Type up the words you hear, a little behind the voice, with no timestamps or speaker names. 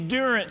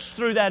endurance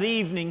through that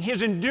evening,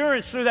 His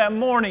endurance through that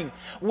morning,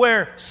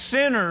 where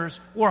sinners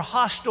were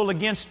hostile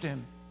against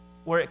Him,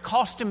 where it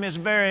cost Him His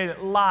very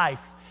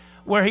life,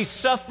 where He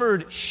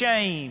suffered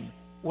shame,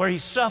 where He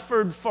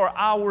suffered for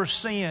our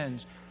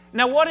sins.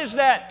 Now, what is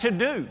that to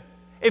do?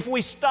 If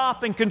we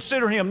stop and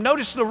consider Him,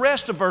 notice the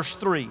rest of verse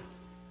 3.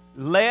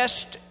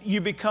 Lest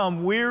you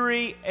become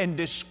weary and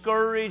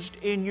discouraged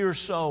in your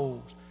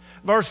souls.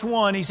 Verse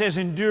 1, He says,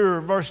 endure.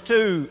 Verse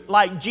 2,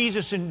 like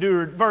Jesus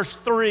endured. Verse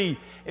 3,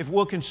 if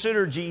we'll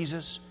consider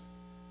Jesus,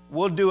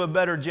 we'll do a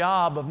better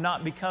job of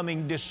not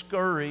becoming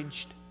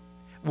discouraged.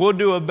 We'll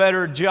do a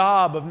better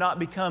job of not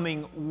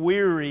becoming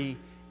weary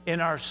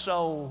in our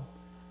soul.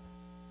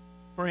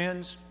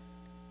 Friends,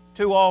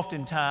 too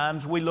often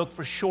times we look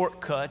for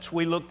shortcuts.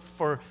 We look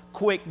for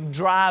quick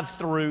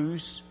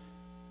drive-throughs.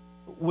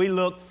 We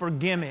look for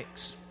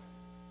gimmicks.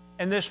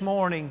 And this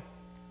morning,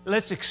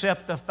 let's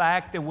accept the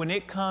fact that when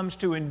it comes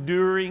to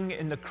enduring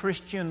in the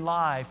Christian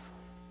life,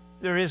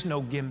 there is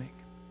no gimmick.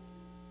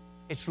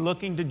 It's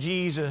looking to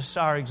Jesus,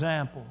 our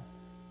example.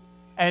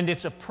 And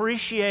it's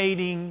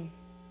appreciating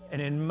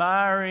and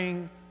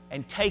admiring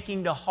and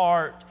taking to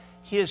heart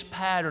His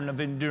pattern of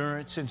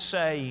endurance and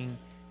saying,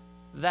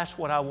 that's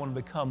what I want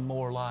to become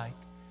more like.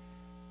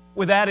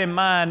 With that in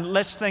mind,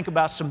 let's think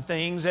about some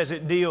things as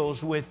it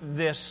deals with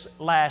this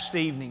last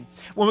evening.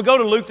 When we go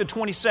to Luke, the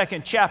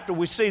 22nd chapter,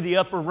 we see the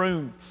upper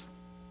room.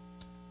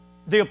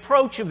 The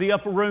approach of the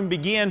upper room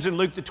begins in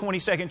Luke, the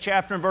 22nd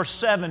chapter, in verse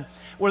 7,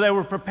 where they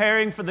were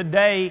preparing for the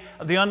day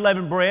of the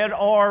unleavened bread,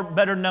 or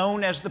better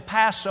known as the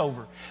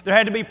Passover. There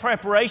had to be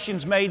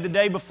preparations made the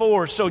day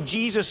before, so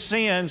Jesus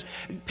sends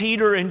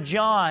Peter and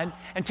John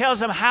and tells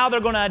them how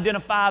they're going to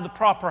identify the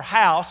proper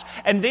house,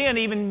 and then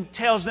even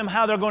tells them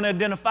how they're going to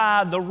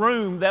identify the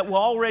room that will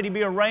already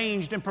be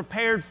arranged and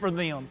prepared for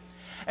them.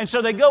 And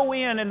so they go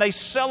in and they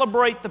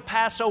celebrate the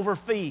Passover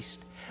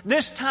feast.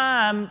 This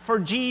time for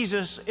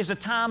Jesus is a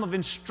time of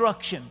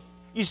instruction.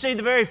 You see,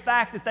 the very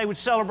fact that they would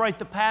celebrate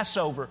the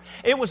Passover,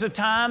 it was a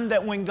time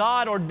that when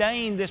God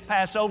ordained this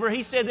Passover,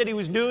 He said that He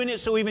was doing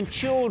it so even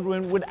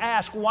children would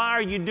ask, why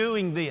are you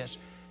doing this?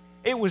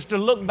 It was to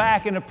look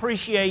back and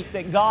appreciate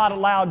that God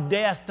allowed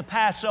death to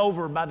pass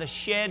over by the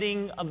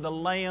shedding of the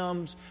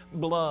Lamb's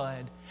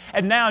blood.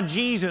 And now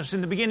Jesus,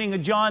 in the beginning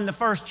of John, the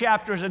first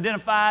chapter, is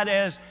identified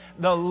as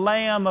the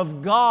Lamb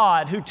of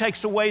God who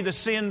takes away the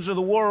sins of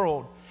the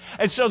world.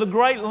 And so the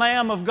great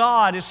Lamb of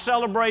God is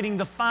celebrating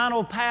the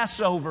final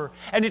Passover.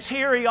 And it's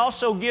here He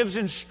also gives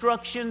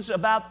instructions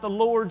about the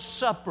Lord's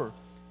Supper.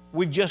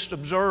 We've just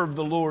observed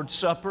the Lord's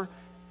Supper.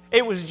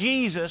 It was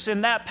Jesus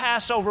in that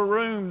Passover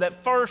room that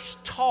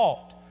first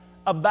taught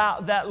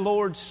about that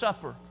Lord's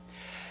Supper.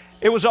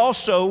 It was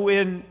also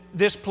in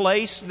this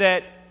place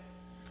that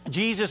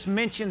Jesus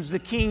mentions the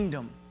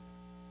kingdom.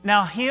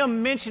 Now,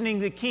 Him mentioning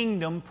the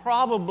kingdom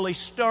probably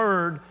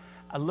stirred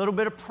a little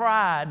bit of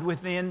pride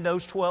within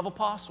those 12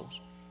 apostles.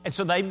 And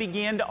so they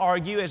began to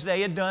argue, as they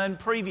had done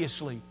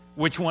previously,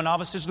 which one of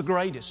us is the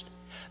greatest.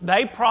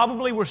 They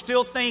probably were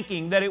still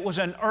thinking that it was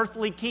an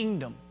earthly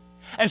kingdom.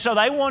 And so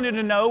they wanted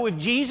to know if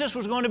Jesus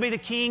was going to be the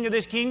king of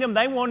this kingdom.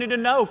 They wanted to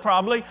know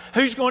probably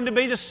who's going to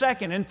be the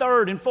second and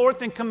third and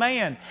fourth in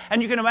command.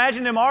 And you can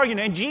imagine them arguing.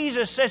 And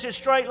Jesus says it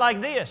straight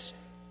like this.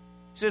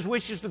 He says,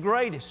 which is the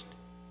greatest?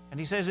 And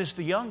He says, it's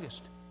the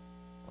youngest.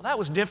 Well, that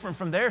was different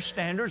from their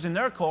standards and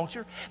their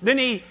culture. Then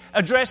He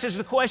addresses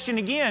the question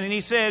again, and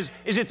He says,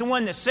 is it the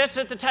one that sits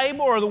at the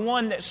table or the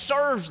one that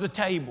serves the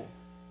table?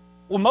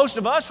 Well, most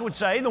of us would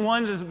say the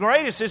one that's the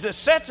greatest is that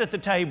sits at the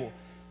table.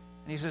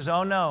 And He says,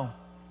 oh no.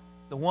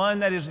 The one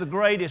that is the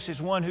greatest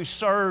is one who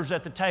serves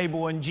at the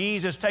table. And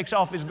Jesus takes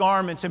off His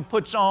garments and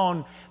puts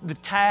on the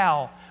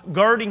towel,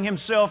 girding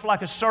Himself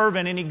like a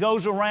servant, and He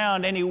goes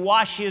around and He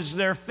washes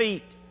their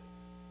feet.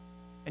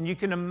 And you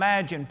can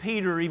imagine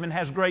Peter even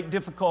has great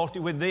difficulty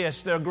with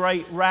this. Their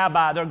great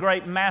rabbi, their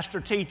great master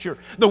teacher,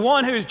 the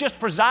one who's just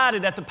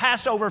presided at the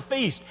Passover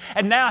feast,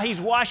 and now he's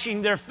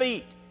washing their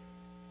feet.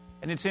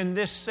 And it's in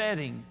this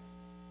setting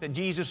that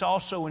Jesus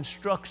also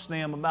instructs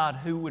them about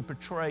who would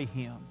betray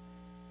Him.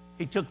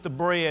 He took the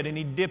bread and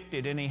He dipped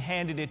it and He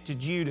handed it to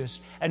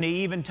Judas, and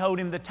He even told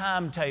him the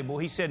timetable.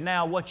 He said,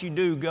 now what you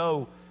do,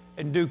 go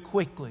and do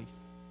quickly.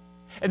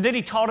 And then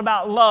He taught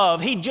about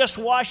love. He just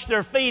washed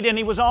their feet and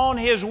He was on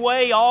His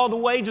way all the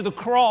way to the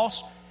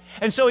cross.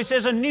 And so He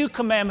says, a new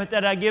commandment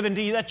that I give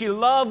unto you, that you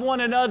love one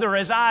another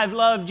as I have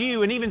loved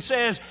you. And even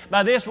says,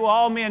 by this will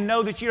all men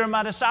know that you are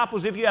my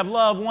disciples if you have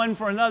love one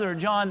for another.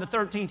 John, the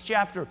 13th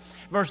chapter,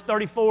 verse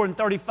 34 and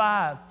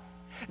 35.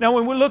 Now,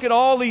 when we look at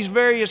all these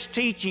various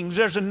teachings,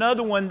 there's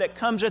another one that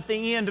comes at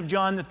the end of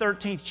John, the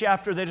 13th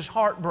chapter, that is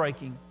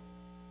heartbreaking.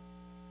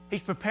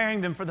 He's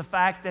preparing them for the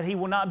fact that He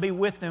will not be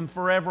with them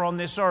forever on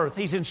this earth.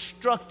 He's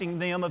instructing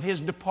them of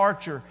His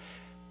departure.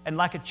 And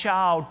like a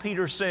child,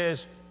 Peter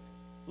says,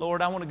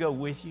 Lord, I want to go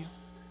with you.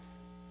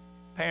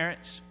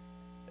 Parents,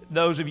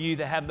 those of you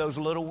that have those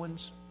little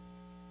ones,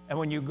 and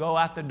when you go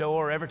out the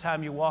door, every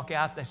time you walk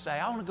out, they say,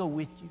 I want to go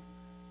with you.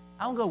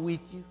 I want to go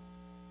with you.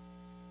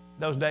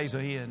 Those days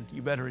will end.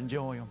 You better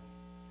enjoy them.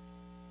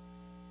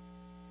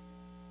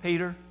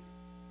 Peter,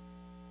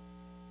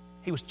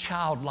 he was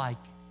childlike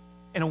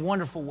in a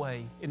wonderful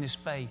way in his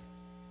faith.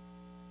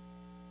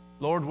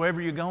 Lord,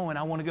 wherever you're going,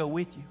 I want to go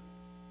with you.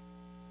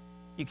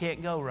 You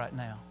can't go right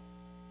now.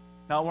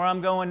 Not where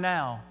I'm going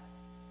now.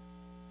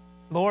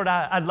 Lord,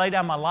 I'd lay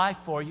down my life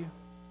for you.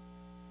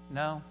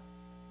 No.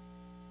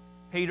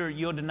 Peter,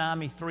 you'll deny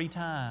me 3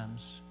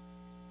 times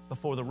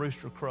before the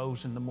rooster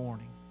crows in the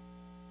morning.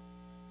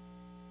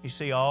 You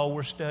see, all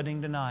we're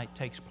studying tonight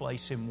takes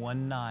place in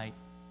one night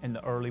in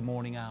the early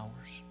morning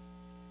hours.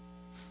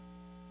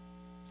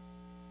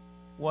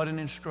 What an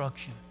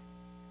instruction.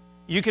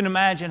 You can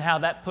imagine how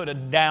that put a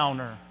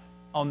downer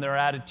on their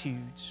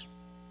attitudes.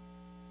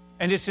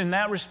 And it's in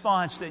that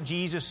response that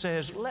Jesus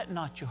says, let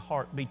not your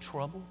heart be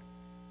troubled.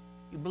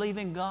 You believe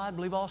in God,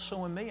 believe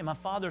also in me. In my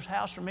Father's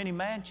house are many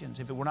mansions.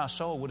 If it were not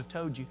so, I would have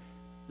told you.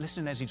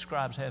 Listen as He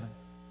describes heaven.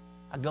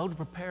 I go to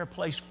prepare a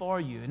place for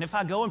you. And if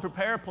I go and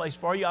prepare a place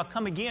for you, I'll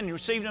come again and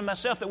receive it in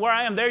myself, that where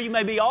I am, there you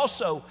may be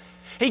also.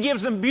 He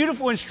gives them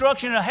beautiful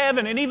instruction of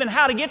heaven and even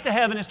how to get to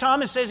heaven. As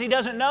Thomas says he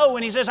doesn't know,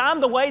 and he says, I'm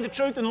the way, the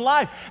truth, and the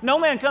life. No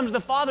man comes to the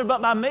Father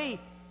but by me.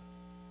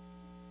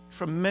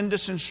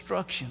 Tremendous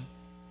instruction.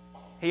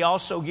 He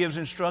also gives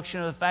instruction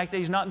of the fact that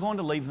He's not going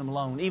to leave them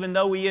alone. Even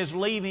though He is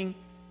leaving,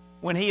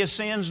 when He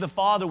ascends, the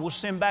Father will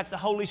send back the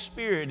Holy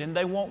Spirit and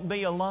they won't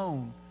be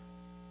alone.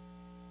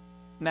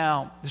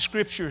 Now, the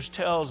Scriptures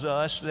tells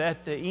us that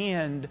at the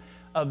end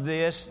of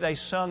this, they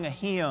sung a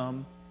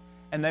hymn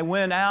and they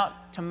went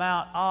out to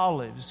Mount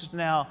Olives.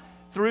 Now,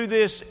 through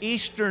this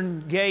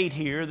eastern gate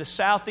here, the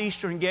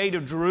southeastern gate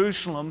of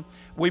Jerusalem,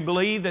 we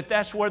believe that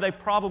that's where they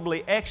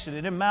probably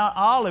exited. And Mount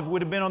Olive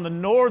would have been on the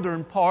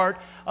northern part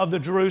of the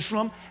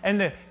Jerusalem. And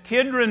the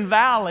Kidron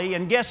Valley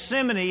and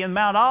Gethsemane and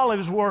Mount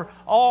Olives were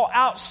all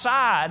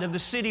outside of the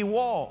city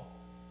wall.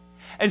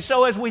 And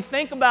so as we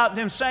think about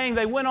them saying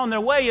they went on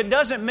their way, it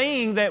doesn't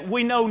mean that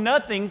we know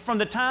nothing from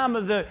the time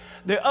of the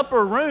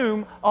upper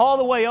room all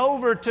the way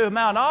over to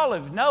Mount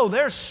Olive. No,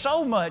 there's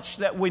so much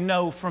that we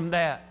know from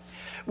that.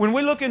 When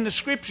we look in the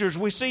Scriptures,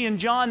 we see in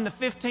John the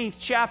 15th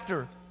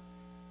chapter,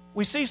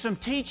 we see some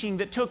teaching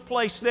that took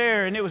place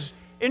there, and it was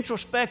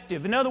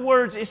introspective. In other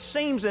words, it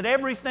seems that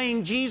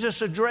everything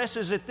Jesus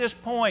addresses at this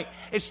point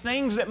is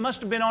things that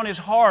must have been on His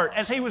heart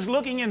as He was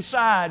looking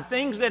inside,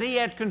 things that He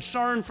had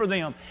concern for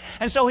them.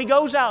 And so He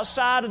goes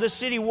outside of the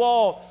city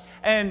wall,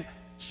 and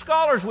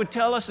scholars would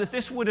tell us that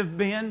this would have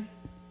been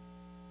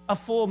a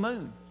full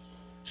moon.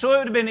 So it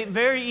would have been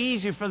very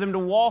easy for them to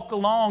walk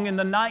along in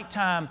the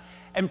nighttime,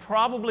 and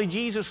probably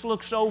Jesus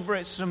looks over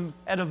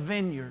at a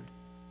vineyard.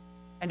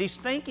 And He's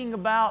thinking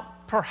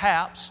about,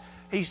 perhaps,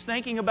 He's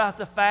thinking about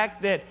the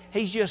fact that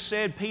He's just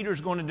said Peter's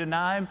going to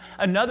deny Him.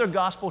 Another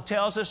gospel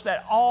tells us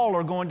that all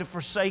are going to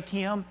forsake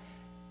Him.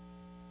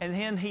 And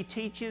then He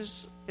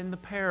teaches in the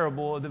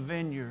parable of the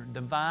vineyard,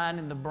 the vine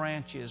and the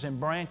branches. And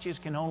branches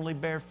can only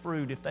bear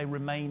fruit if they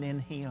remain in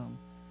Him.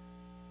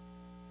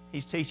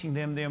 He's teaching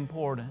them the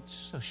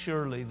importance. So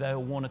surely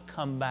they'll want to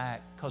come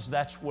back, because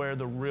that's where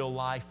the real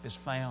life is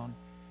found.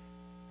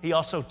 He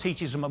also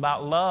teaches them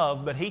about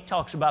love, but He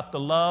talks about the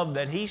love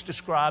that He's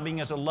describing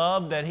as a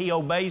love that He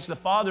obeys the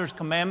Father's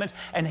commandments,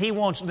 and He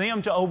wants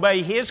them to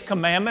obey His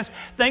commandments.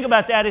 Think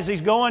about that as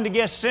He's going to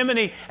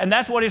Gethsemane, and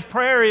that's what His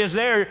prayer is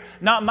there.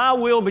 Not my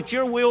will, but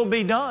your will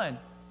be done.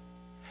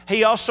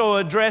 He also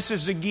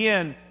addresses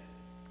again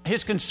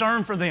His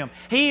concern for them.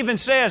 He even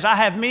says, I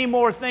have many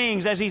more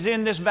things, as He's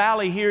in this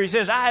valley here. He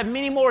says, I have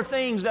many more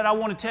things that I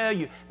want to tell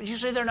you. But you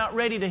see, they're not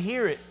ready to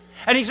hear it.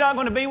 And He's not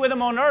going to be with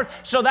them on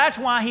earth. So that's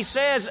why He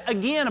says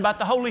again about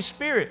the Holy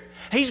Spirit.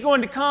 He's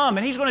going to come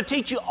and He's going to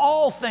teach you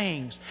all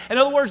things. In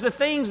other words, the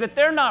things that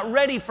they're not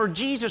ready for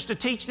Jesus to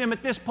teach them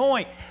at this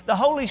point, the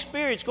Holy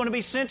Spirit's going to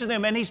be sent to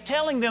them. And He's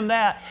telling them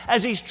that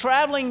as He's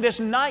traveling this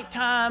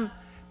nighttime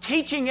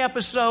teaching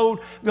episode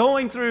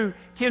going through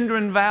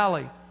Kidron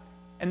Valley.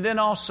 And then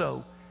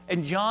also,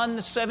 in John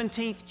the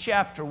 17th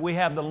chapter, we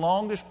have the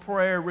longest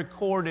prayer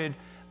recorded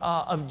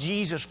of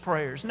Jesus'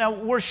 prayers. Now,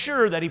 we're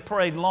sure that He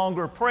prayed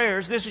longer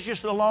prayers. This is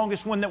just the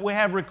longest one that we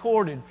have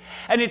recorded.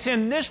 And it's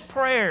in this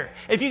prayer,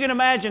 if you can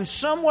imagine,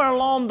 somewhere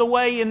along the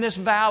way in this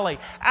valley,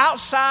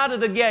 outside of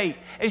the gate,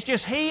 it's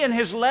just He and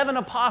His 11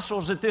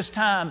 apostles at this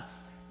time.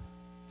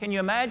 Can you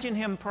imagine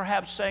Him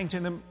perhaps saying to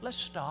them, let's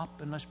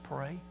stop and let's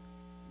pray?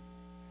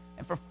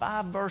 And for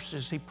 5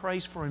 verses, He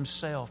prays for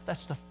Himself.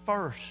 That's the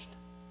first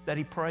that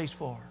He prays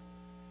for.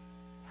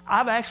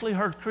 I've actually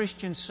heard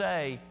Christians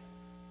say,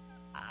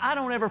 I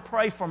don't ever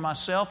pray for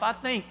myself. I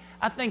think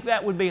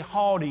that would be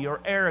haughty or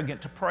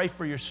arrogant to pray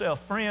for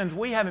yourself. Friends,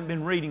 we haven't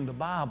been reading the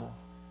Bible.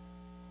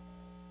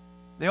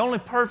 The only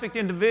perfect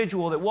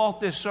individual that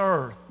walked this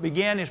earth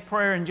began his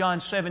prayer in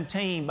John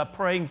 17 by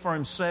praying for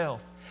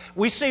himself.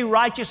 We see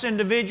righteous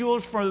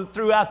individuals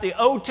throughout the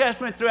Old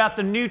Testament, throughout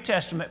the New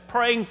Testament,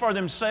 praying for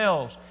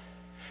themselves.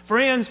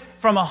 Friends,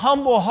 from a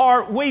humble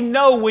heart, we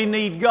know we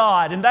need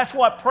God, and that's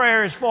what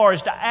prayer is for,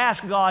 is to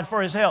ask God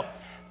for His help.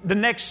 The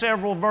next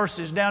several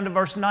verses, down to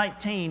verse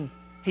 19,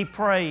 he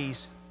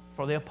prays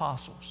for the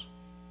apostles,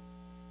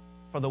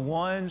 for the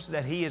ones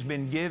that he has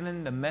been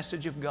given the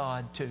message of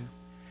God to.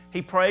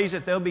 He prays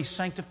that they'll be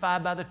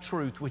sanctified by the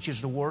truth, which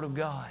is the Word of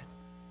God.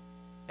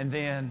 And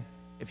then,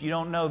 if you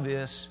don't know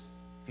this,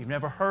 if you've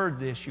never heard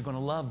this, you're going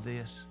to love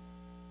this.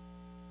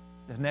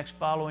 The next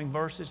following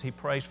verses, he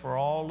prays for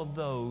all of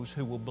those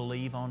who will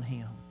believe on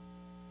Him.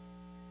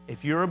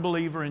 If you're a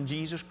believer in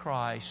Jesus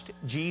Christ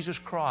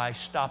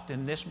stopped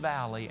in this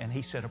valley and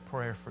He said a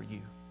prayer for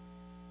you.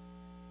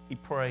 He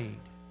prayed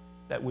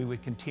that we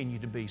would continue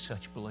to be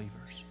such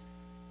believers.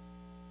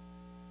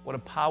 What a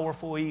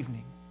powerful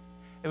evening.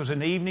 It was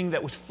an evening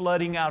that was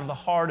flooding out of the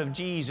heart of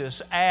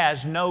Jesus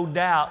as, no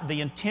doubt,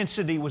 the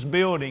intensity was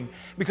building.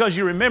 Because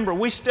you remember,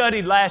 we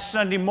studied last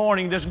Sunday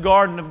morning this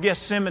Garden of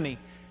Gethsemane.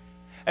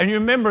 And you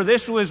remember,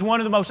 this was one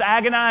of the most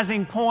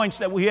agonizing points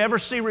that we ever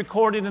see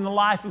recorded in the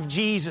life of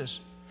Jesus.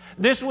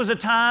 This was a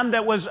time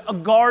that was a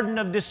garden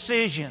of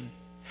decision.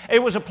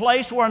 It was a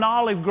place where an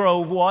olive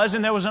grove was,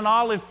 and there was an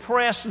olive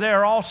press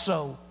there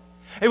also.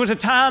 It was a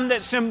time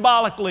that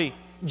symbolically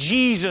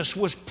Jesus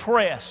was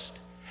pressed.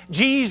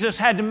 Jesus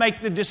had to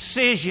make the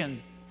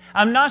decision.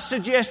 I'm not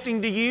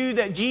suggesting to you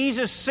that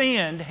Jesus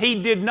sinned.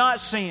 He did not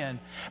sin.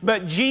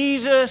 But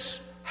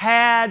Jesus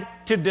had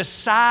to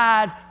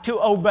decide to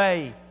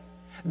obey.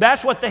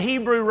 That's what the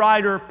Hebrew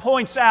writer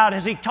points out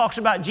as he talks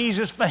about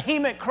Jesus'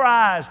 vehement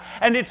cries.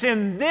 And it's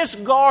in this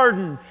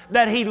garden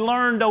that He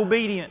learned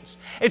obedience.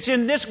 It's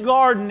in this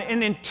garden,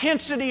 in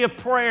intensity of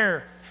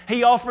prayer,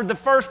 He offered the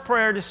first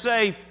prayer to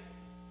say,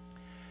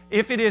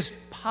 if it is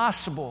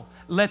possible,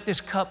 let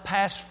this cup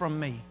pass from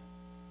me.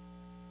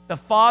 The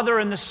Father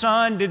and the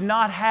Son did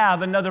not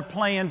have another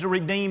plan to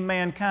redeem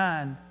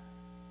mankind.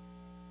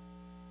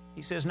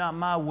 He says, not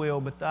my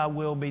will, but thy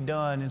will be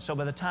done. And so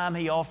by the time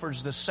He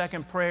offers the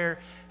second prayer,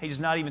 He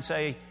does not even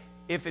say,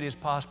 if it is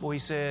possible. He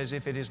says,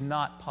 if it is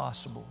not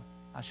possible,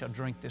 I shall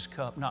drink this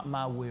cup. Not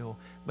my will,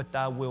 but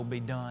thy will be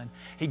done.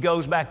 He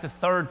goes back the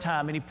third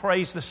time and He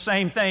prays the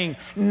same thing.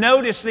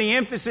 Notice the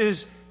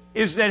emphasis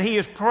is that He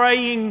is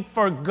praying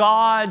for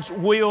God's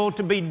will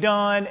to be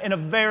done in a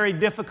very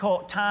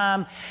difficult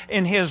time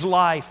in His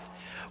life.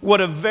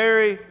 What a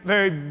very,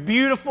 very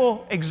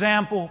beautiful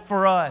example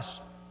for us.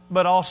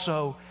 But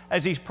also,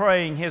 as He's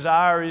praying, His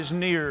hour is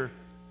near,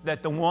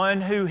 that the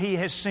one who He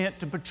has sent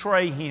to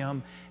betray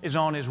Him is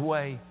on His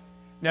way.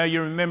 Now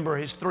you remember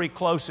His three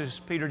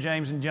closest, Peter,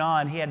 James, and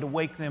John, He had to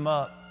wake them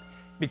up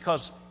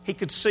because He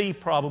could see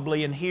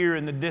probably and hear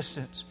in the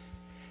distance.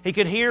 He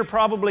could hear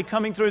probably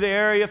coming through the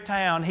area of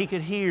town, He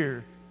could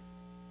hear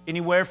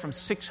anywhere from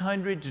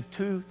 600 to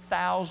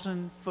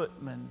 2,000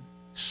 footmen,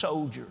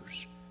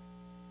 soldiers.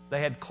 They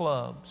had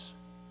clubs.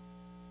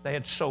 They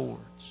had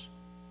swords,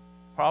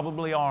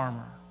 probably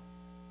armor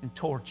and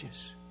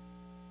torches.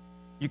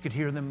 You could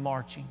hear them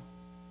marching.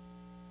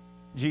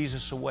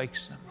 Jesus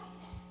awakes them.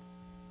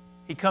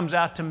 He comes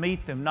out to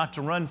meet them, not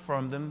to run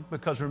from them,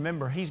 because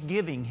remember, He's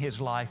giving His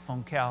life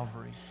on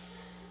Calvary.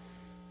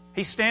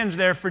 He stands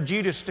there for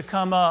Judas to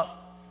come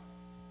up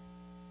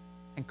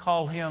and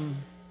call Him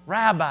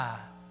Rabbi,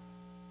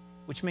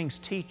 which means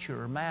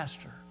teacher or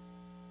master.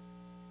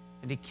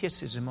 And He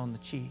kisses him on the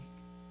cheek.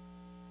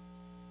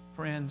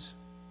 Friends,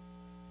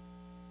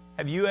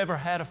 have you ever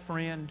had a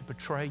friend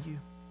betray you?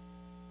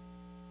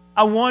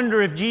 I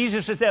wonder if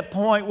Jesus at that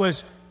point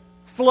was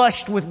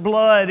flushed with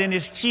blood in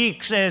His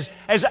cheeks as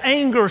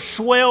anger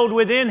swelled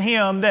within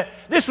Him, that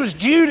this was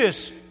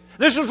Judas.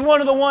 This was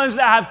one of the ones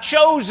that I've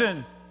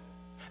chosen.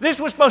 This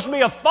was supposed to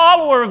be a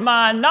follower of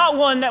mine, not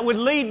one that would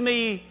lead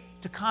me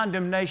to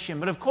condemnation.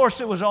 But of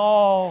course it was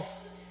all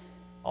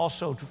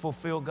also to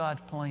fulfill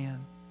God's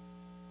plan.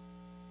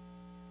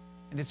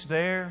 And it's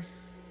there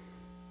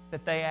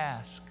that they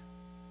ask.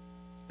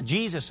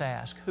 Jesus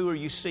asked, who are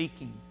you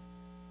seeking?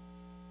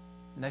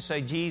 And they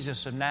say,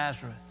 Jesus of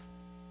Nazareth.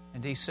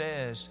 And He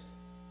says,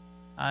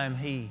 I am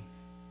He.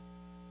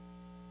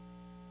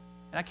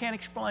 And I can't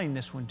explain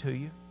this one to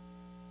you.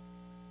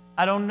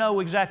 I don't know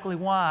exactly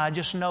why. I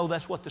just know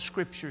that's what the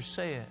Scripture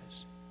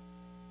says.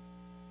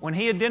 When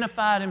He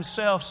identified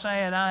Himself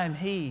saying, I am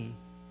He,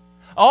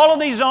 all of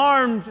these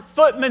armed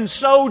footmen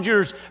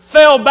soldiers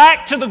fell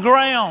back to the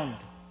ground.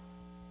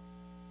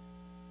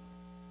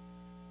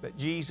 But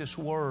Jesus'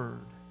 word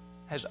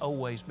has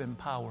always been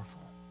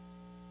powerful.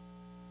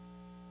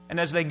 And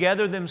as they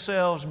gather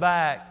themselves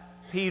back,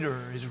 Peter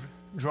has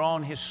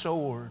drawn his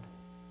sword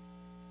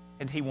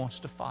and he wants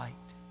to fight.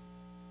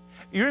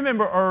 You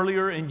remember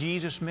earlier in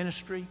Jesus'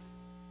 ministry?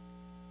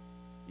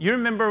 You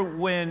remember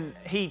when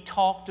He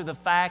talked to the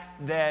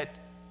fact that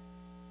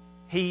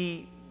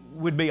He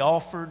would be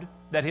offered,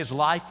 that His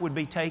life would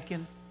be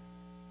taken?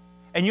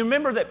 And you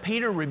remember that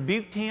Peter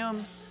rebuked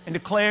Him and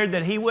declared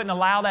that he wouldn't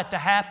allow that to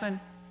happen?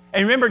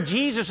 And remember,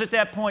 Jesus at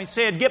that point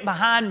said, get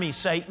behind me,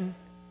 Satan.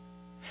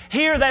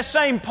 Here, that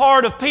same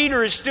part of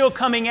Peter is still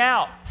coming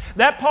out.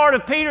 That part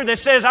of Peter that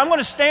says, I'm going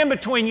to stand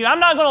between you. I'm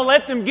not going to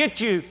let them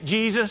get you,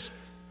 Jesus.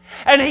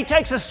 And he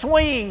takes a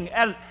swing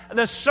at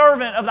the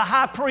servant of the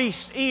high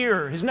priest's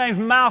ear. His name's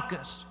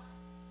Malchus.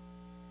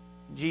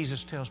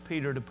 Jesus tells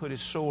Peter to put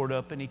his sword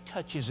up, and he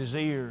touches his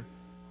ear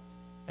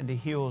and he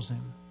heals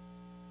him.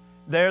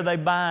 There they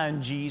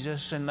bind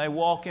Jesus and they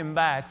walk Him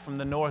back from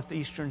the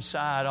northeastern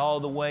side all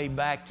the way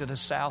back to the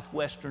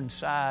southwestern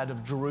side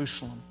of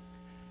Jerusalem.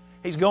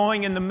 He's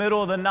going in the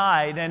middle of the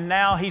night, and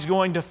now He's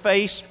going to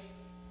face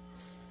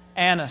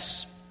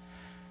Annas.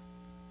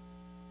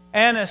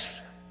 Annas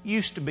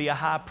used to be a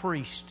high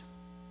priest.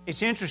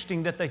 It's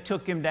interesting that they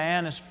took him to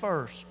Annas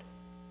first.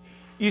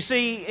 You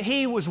see,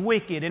 he was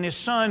wicked and his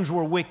sons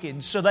were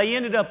wicked, so they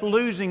ended up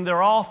losing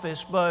their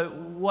office. But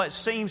what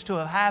seems to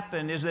have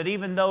happened is that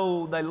even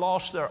though they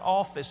lost their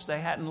office, they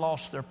hadn't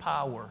lost their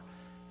power.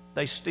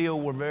 They still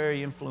were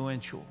very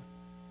influential.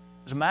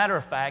 As a matter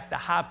of fact, the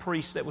high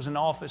priest that was in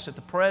office at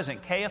the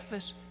present,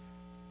 Caiaphas,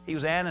 he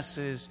was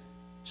Annas'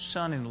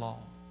 son-in-law.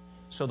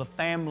 So the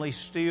family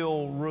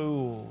still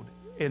ruled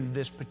in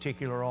this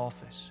particular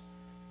office.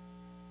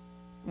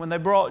 When they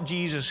brought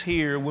Jesus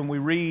here, when we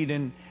read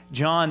in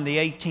John the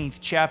 18th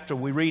chapter,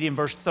 we read in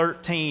verse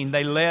 13,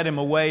 they led Him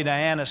away to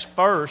Annas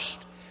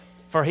first,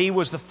 for he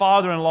was the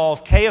father-in-law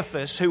of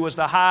Caiaphas, who was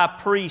the high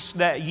priest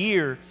that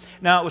year.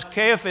 Now it was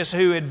Caiaphas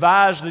who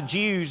advised the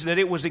Jews that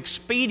it was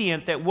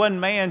expedient that one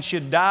man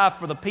should die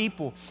for the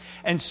people.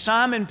 And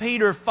Simon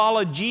Peter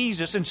followed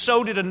Jesus, and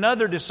so did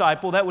another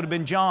disciple, that would have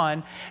been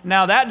John.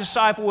 Now that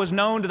disciple was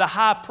known to the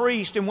high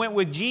priest and went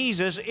with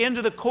Jesus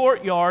into the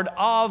courtyard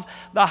of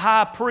the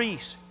high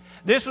priest.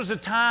 This was a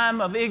time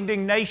of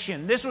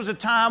indignation. This was a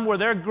time where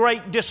their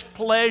great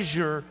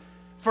displeasure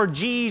for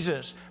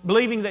Jesus,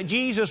 believing that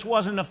Jesus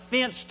was an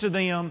offense to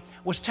them,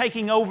 was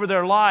taking over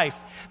their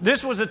life.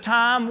 This was a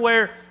time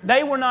where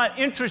they were not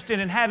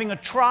interested in having a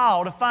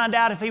trial to find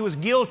out if He was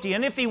guilty.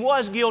 And if He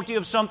was guilty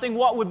of something,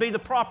 what would be the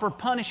proper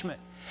punishment?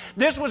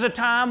 This was a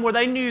time where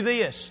they knew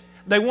this.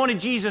 They wanted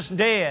Jesus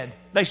dead.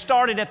 They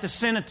started at the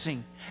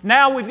sentencing.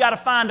 Now we've got to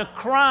find a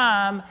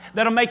crime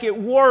that'll make it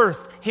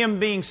worth Him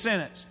being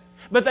sentenced.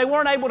 But they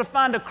weren't able to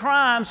find a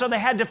crime, so they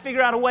had to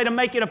figure out a way to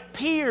make it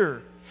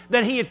appear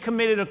that He had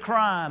committed a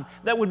crime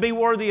that would be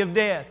worthy of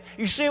death.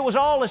 You see, it was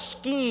all a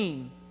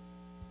scheme.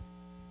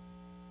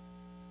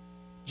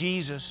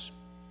 Jesus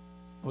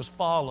was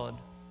followed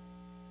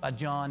by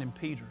John and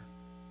Peter.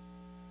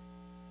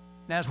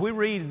 Now, as we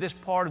read this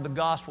part of the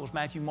Gospels,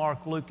 Matthew,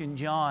 Mark, Luke, and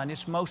John,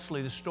 it's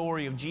mostly the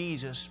story of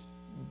Jesus,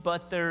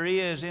 but there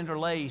is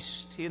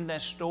interlaced in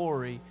that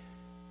story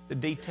the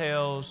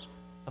details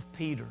of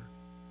Peter.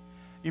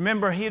 You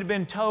remember, he had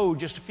been told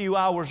just a few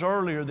hours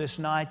earlier this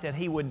night that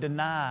he would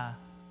deny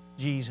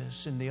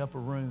Jesus in the upper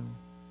room.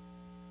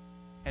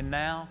 And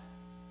now,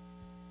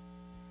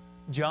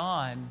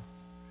 John,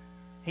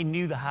 he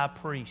knew the high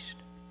priest.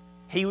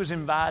 He was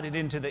invited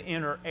into the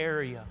inner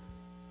area.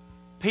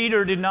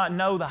 Peter did not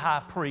know the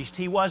high priest.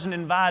 He wasn't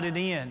invited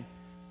in.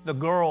 The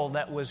girl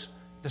that was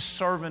the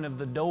servant of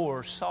the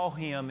door saw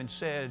him and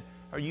said,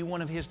 "Are you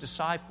one of His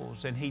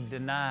disciples?" And he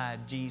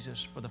denied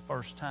Jesus for the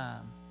first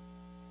time.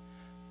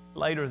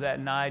 Later that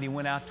night, he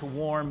went out to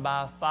warm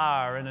by a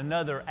fire, and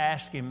another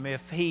asked him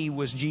if he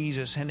was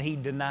Jesus, and he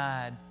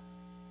denied.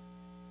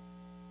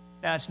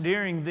 Now, it's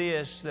during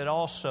this that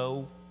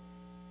also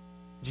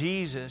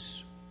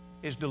Jesus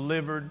is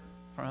delivered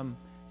from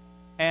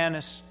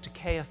Annas to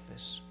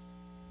Caiaphas.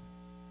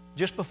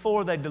 Just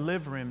before they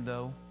deliver Him,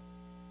 though,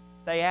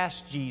 they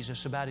ask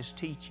Jesus about His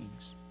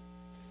teachings.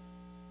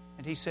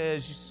 And He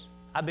says,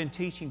 "I've been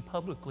teaching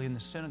publicly in the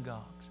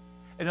synagogues."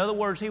 In other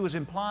words, He was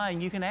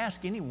implying, you can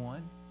ask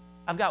anyone.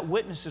 I've got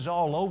witnesses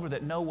all over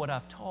that know what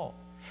I've taught.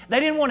 They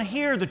didn't want to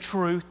hear the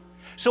truth,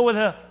 so with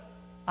a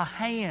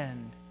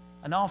hand,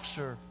 an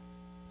officer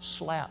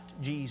slapped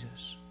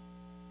Jesus.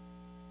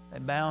 They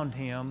bound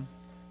Him,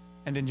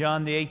 and in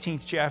John the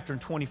 18th chapter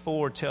and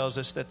 24 tells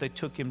us that they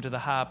took Him to the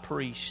high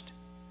priest.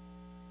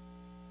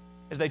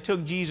 As they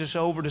took Jesus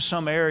over to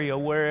some area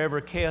wherever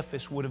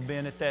Caiaphas would have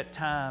been at that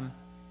time,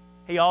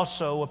 he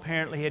also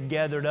apparently had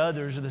gathered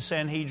others of the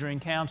Sanhedrin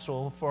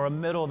council for a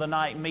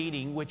middle-of-the-night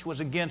meeting, which was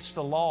against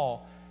the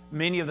law.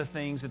 Many of the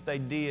things that they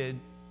did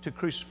to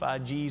crucify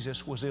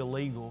Jesus was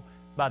illegal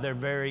by their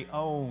very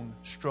own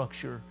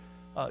structure,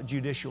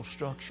 judicial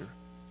structure.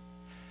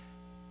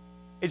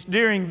 It's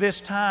during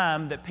this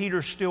time that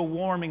Peter's still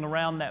warming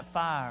around that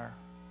fire.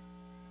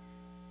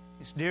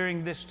 It's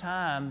during this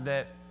time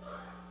that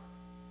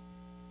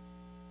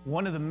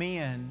one of the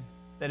men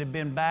that had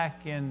been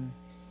back in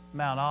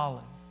Mount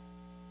Olive,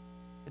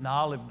 in the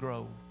olive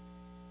grove,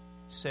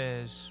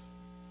 says,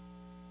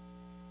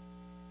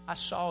 "I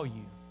saw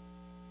you.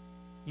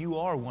 You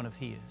are one of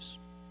His."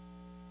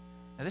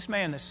 Now, this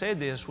man that said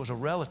this was a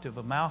relative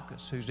of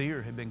Malchus, whose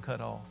ear had been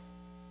cut off.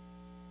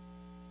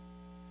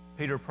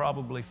 Peter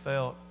probably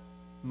felt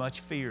much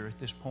fear at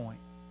this point.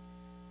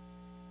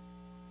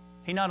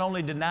 He not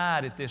only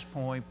denied at this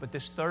point, but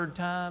this third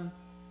time,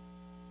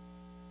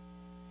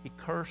 he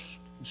cursed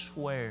and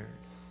swore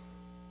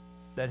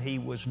that he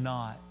was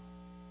not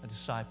a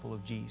disciple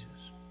of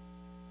Jesus.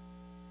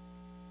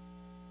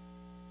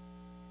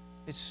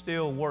 It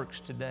still works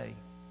today.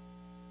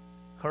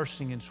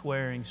 Cursing and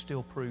swearing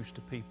still proves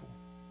to people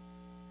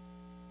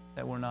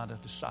that we're not a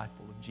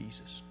disciple of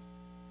Jesus.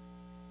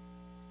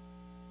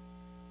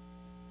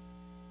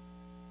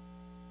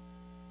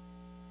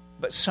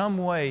 But some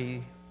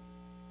way,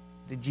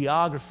 the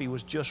geography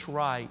was just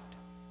right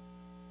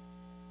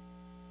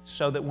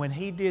so that when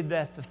he did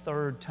that the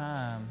third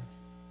time,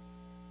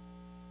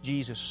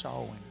 Jesus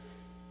saw him.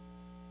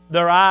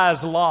 Their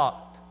eyes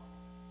locked.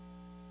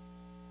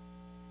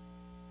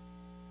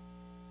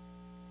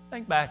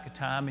 Think back a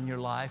time in your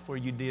life where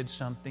you did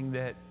something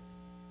that,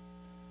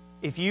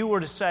 if you were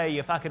to say,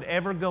 if I could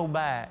ever go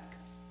back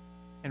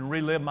and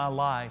relive my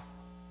life,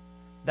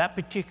 that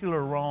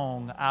particular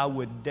wrong I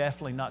would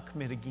definitely not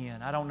commit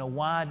again. I don't know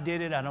why I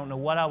did it. I don't know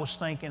what I was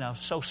thinking. I was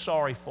so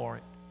sorry for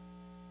it.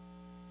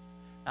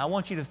 Now, I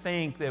want you to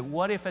think that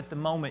what if at the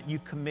moment you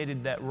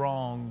committed that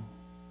wrong,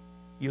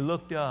 you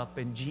looked up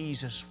and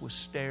Jesus was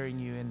staring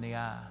you in the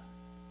eye?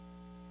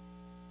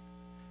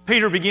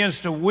 Peter begins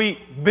to weep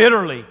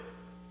bitterly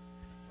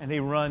and he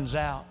runs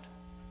out.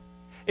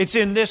 It's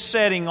in this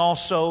setting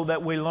also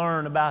that we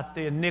learn about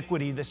the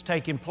iniquity that's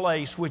taking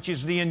place, which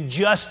is the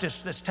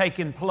injustice that's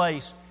taking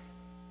place.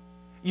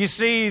 You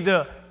see,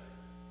 the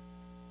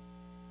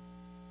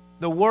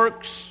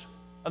works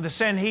of the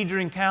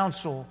Sanhedrin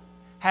Council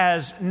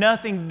has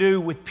nothing to do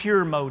with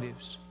pure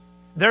motives.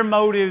 Their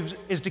motive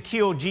is to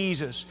kill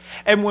Jesus.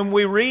 And when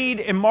we read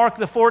in Mark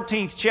the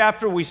 14th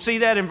chapter, we see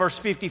that in verse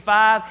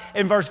 55.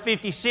 In verse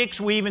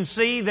 56, we even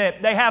see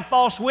that they have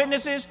false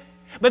witnesses.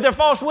 But their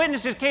false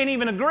witnesses can't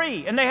even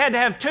agree. And they had to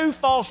have two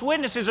false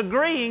witnesses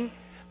agreeing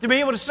to be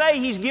able to say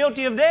he's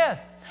guilty of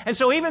death. And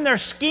so even their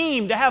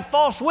scheme to have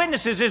false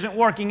witnesses isn't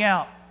working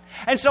out.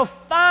 And so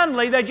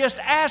finally they just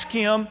ask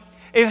him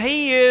if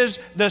he is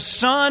the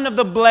Son of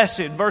the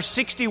Blessed. Verse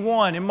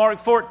 61 in Mark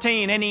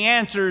 14, and he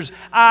answers,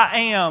 I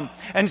am.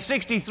 And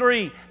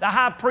 63, the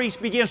high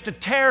priest begins to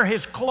tear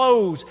his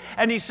clothes.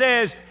 And he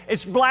says,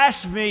 it's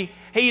blasphemy.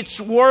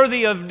 It's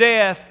worthy of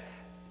death.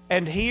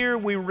 And here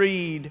we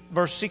read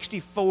verse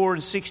 64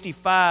 and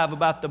 65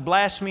 about the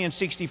blasphemy in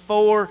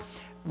 64,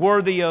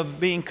 worthy of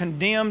being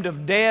condemned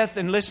of death.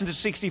 And listen to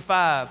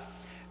 65.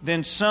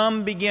 Then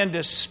some began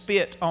to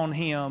spit on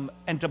him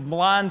and to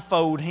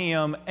blindfold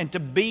him and to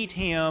beat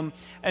him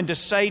and to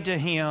say to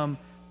him,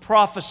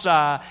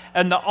 prophesy.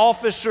 And the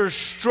officers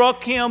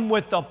struck him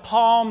with the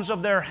palms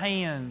of their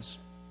hands.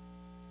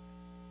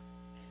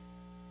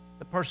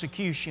 The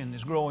persecution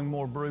is growing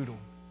more brutal.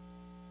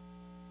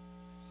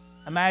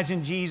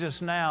 Imagine Jesus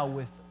now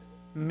with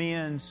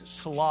men's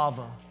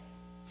slava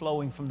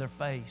flowing from their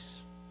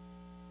face.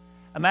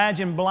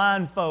 Imagine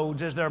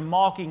blindfolds as they're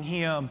mocking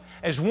him,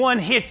 as one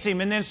hits him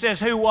and then says,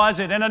 who was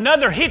it? And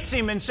another hits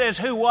him and says,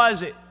 who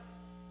was it?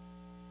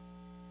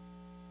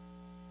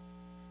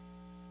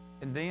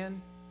 And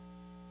then,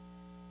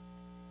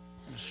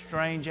 in a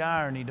strange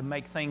irony to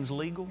make things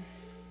legal,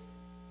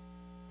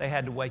 they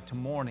had to wait till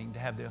morning to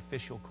have the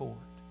official court.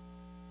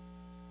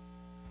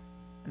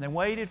 And they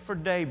waited for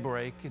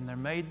daybreak, and they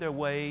made their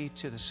way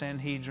to the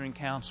Sanhedrin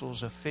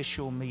Council's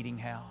official meeting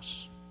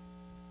house.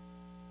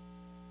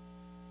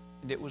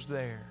 And it was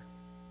there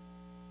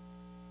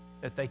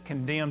that they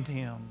condemned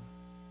him,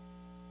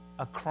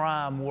 a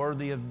crime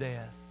worthy of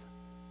death,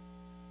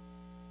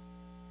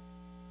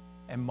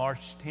 and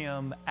marched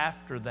him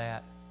after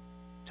that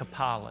to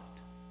Pilate.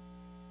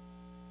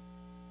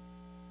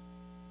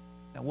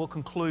 Now we'll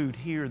conclude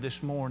here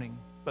this morning,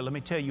 but let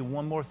me tell you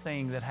one more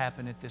thing that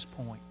happened at this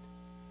point.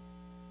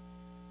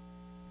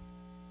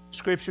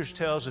 Scriptures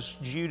tells us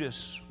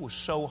Judas was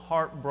so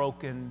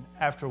heartbroken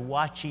after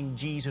watching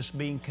Jesus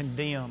being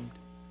condemned.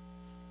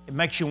 It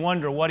makes you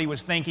wonder what he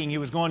was thinking he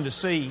was going to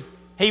see.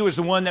 He was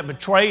the one that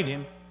betrayed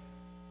him.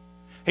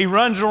 He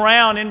runs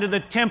around into the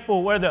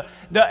temple where the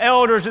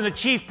elders and the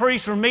chief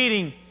priests were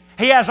meeting.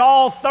 He has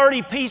all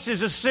 30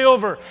 pieces of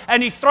silver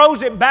and he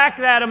throws it back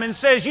at them and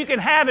says, you can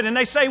have it. And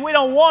they say, we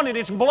don't want it.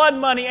 It's blood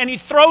money. And he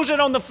throws it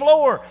on the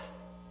floor.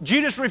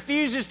 Judas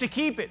refuses to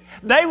keep it.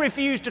 They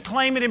refuse to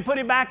claim it and put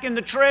it back in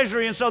the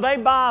treasury. And so they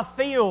buy a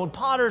field,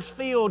 potter's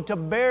field, to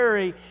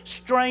bury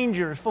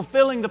strangers,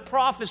 fulfilling the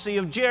prophecy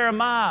of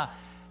Jeremiah.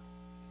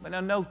 But now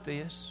note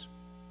this.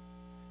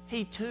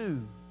 He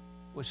too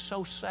was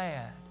so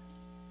sad,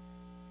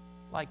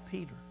 like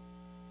Peter.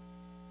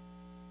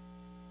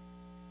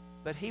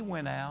 But he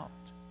went out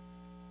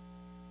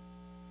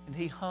and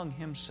he hung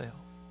himself.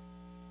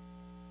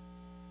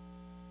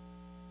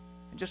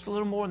 In just a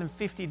little more than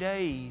 50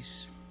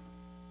 days,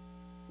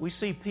 we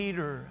see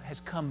Peter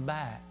has come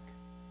back.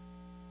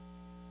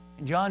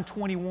 In John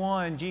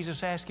 21,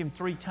 Jesus asked him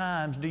 3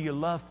 times, do you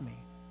love me?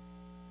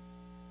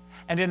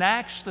 And in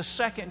Acts, the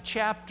 2nd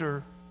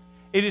chapter,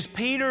 it is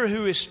Peter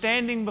who is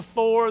standing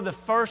before the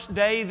first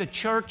day the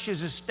church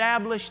is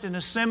established and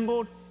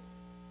assembled.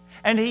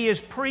 And he is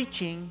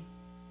preaching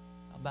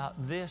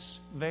about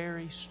this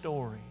very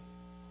story,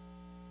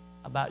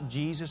 about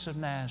Jesus of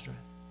Nazareth,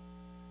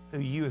 who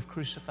you have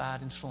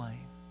crucified and slain.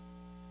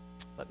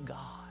 But God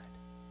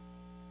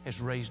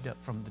has raised up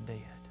from the dead.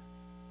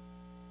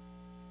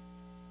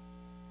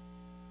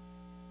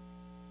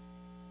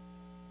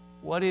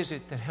 What is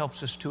it that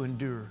helps us to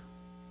endure?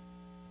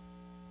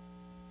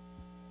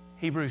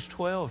 Hebrews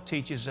 12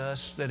 teaches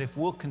us that if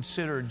we'll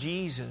consider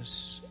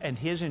Jesus and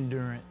His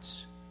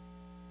endurance,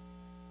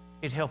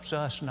 It helps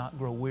us not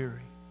grow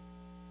weary.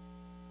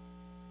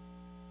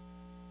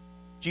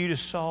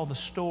 Judas saw the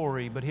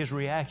story, but his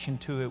reaction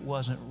to it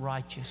wasn't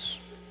righteous.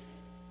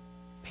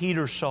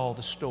 Peter saw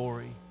the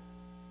story,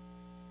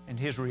 and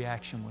his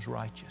reaction was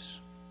righteous.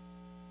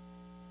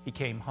 He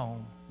came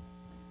home.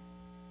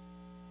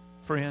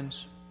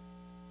 Friends,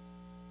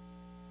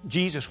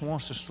 Jesus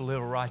wants us to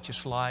live a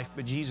righteous life,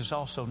 but Jesus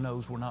also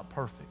knows we're not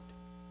perfect.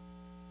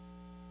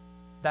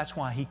 That's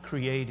why He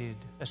created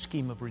a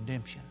scheme of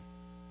redemption.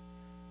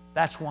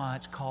 That's why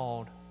it's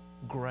called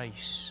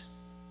grace.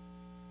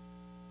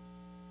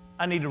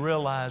 I need to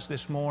realize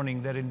this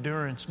morning that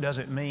endurance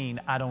doesn't mean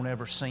I don't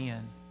ever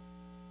sin.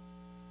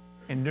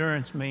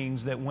 Endurance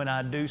means that when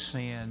I do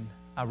sin,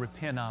 I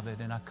repent of it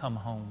and I come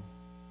home.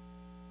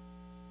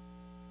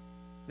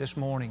 This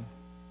morning,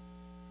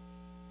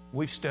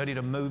 we've studied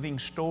a moving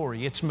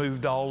story. It's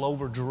moved all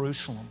over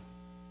Jerusalem.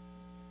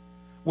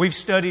 We've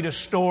studied a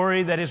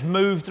story that has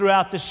moved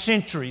throughout the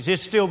centuries.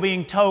 It's still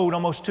being told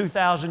almost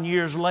 2,000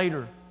 years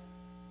later.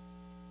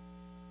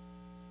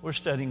 We're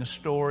studying a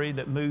story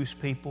that moves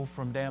people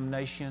from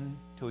damnation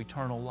to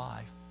eternal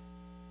life.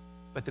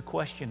 But the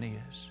question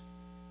is,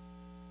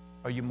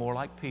 are you more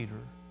like Peter?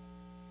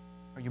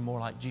 Are you more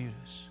like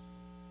Judas?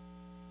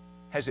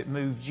 Has it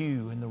moved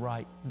you in the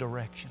right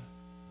direction?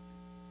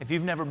 If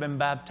you've never been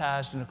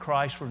baptized into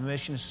Christ for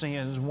remission of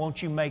sins,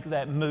 won't you make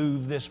that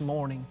move this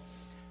morning?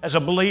 As a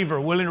believer,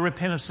 willing to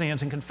repent of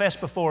sins and confess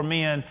before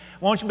men,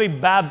 won't you be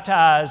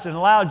baptized and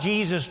allow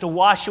Jesus to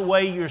wash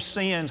away your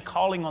sins,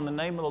 calling on the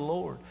name of the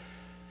Lord?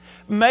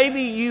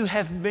 Maybe you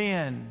have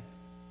been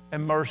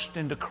immersed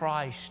into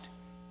Christ.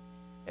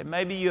 And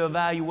maybe you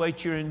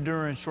evaluate your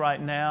endurance right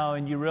now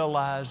and you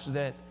realize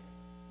that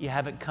you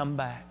haven't come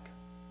back.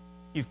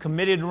 You've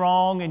committed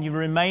wrong and you've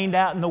remained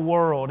out in the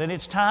world. And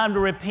it's time to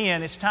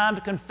repent. It's time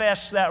to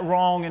confess that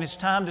wrong. And it's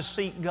time to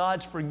seek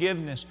God's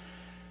forgiveness.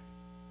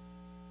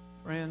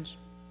 Friends,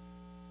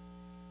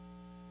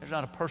 there's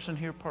not a person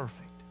here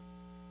perfect.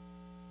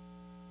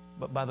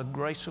 But by the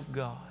grace of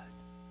God,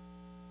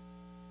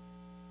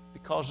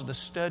 because of the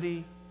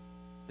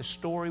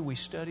story we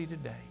study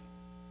today,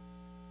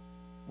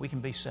 we can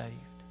be saved.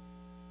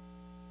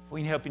 If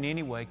we can help you in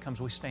any way, come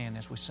as we stand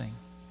as we sing.